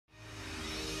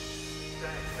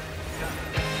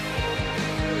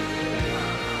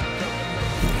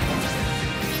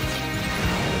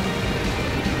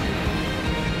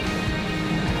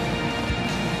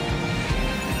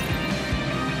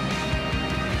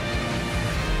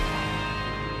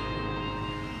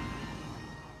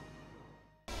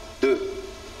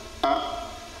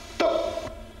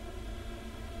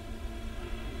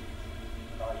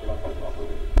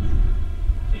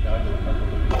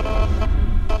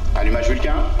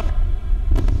qu'un.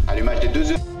 Allumage des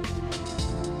 2 œufs.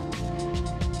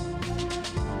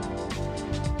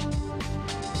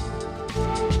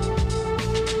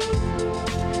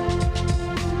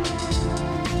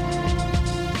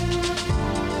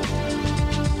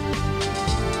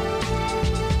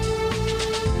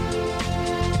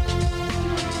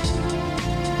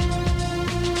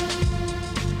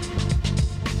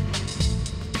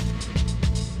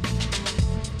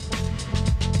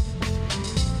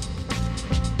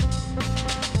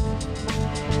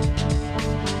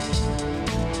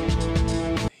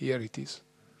 Here it is.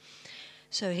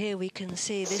 So here we can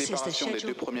see this is the Séparation des 2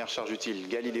 schedule. premières charges utiles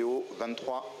Galileo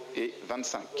 23 et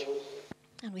 25.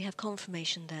 And we have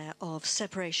confirmation there of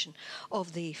separation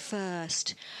of the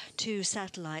first 2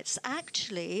 satellites.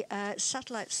 Actually,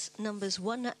 satellites numbers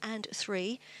 1 and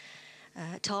 3,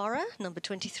 Tara, number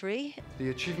 23. The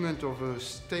achievement of a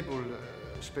stable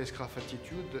spacecraft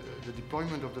attitude, the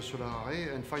deployment of the solar array,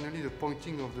 and finally the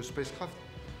pointing of the spacecraft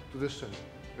to the Sun,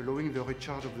 allowing the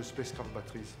recharge of the spacecraft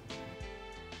batteries.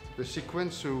 The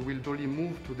sequence will duly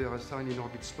move to their assigned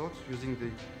in-orbit slots using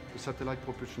the satellite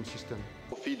propulsion system.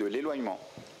 Profit de l'éloignement.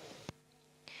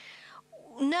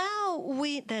 Now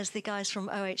there's the guys from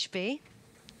OHB.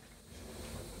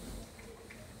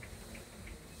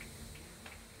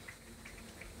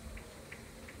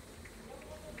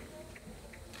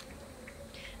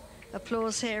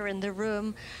 Applause here in the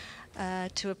room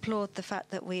to applaud the fact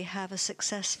that we have a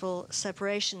successful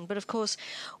separation. But of course,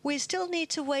 we still need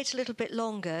to wait a little bit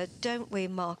longer, don't we,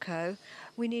 Marco?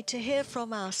 We need to hear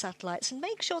from our satellites and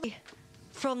make sure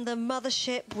from the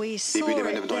mothership we saw Début des it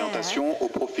manœuvres there. d'orientation au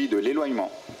profit de l'éloignement.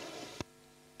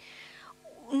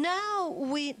 Now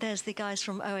there's the guys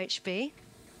from OHB.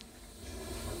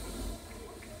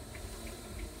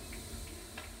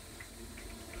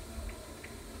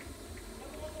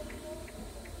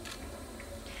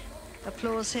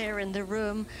 Applause here in the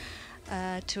room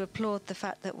to applaud the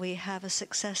fact that we have a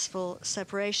successful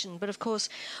separation. But of course,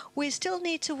 we still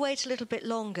need to wait a little bit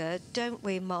longer, don't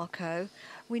we, Marco?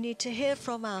 We need to hear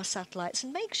from our satellites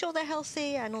and make sure they're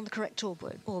healthy and on the correct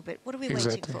orbit. What are we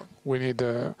waiting for? We need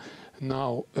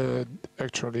now,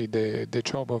 actually, the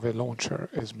job of a launcher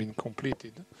has been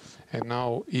completed, and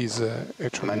now is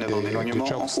actually the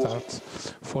job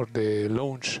starts for the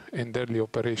launch and early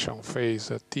operation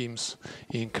phase teams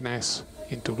in CNES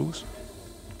in Toulouse.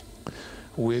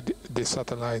 With the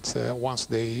satellites, once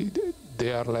they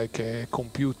are like a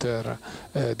computer,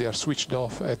 they are switched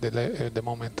off at the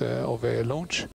moment of a launch.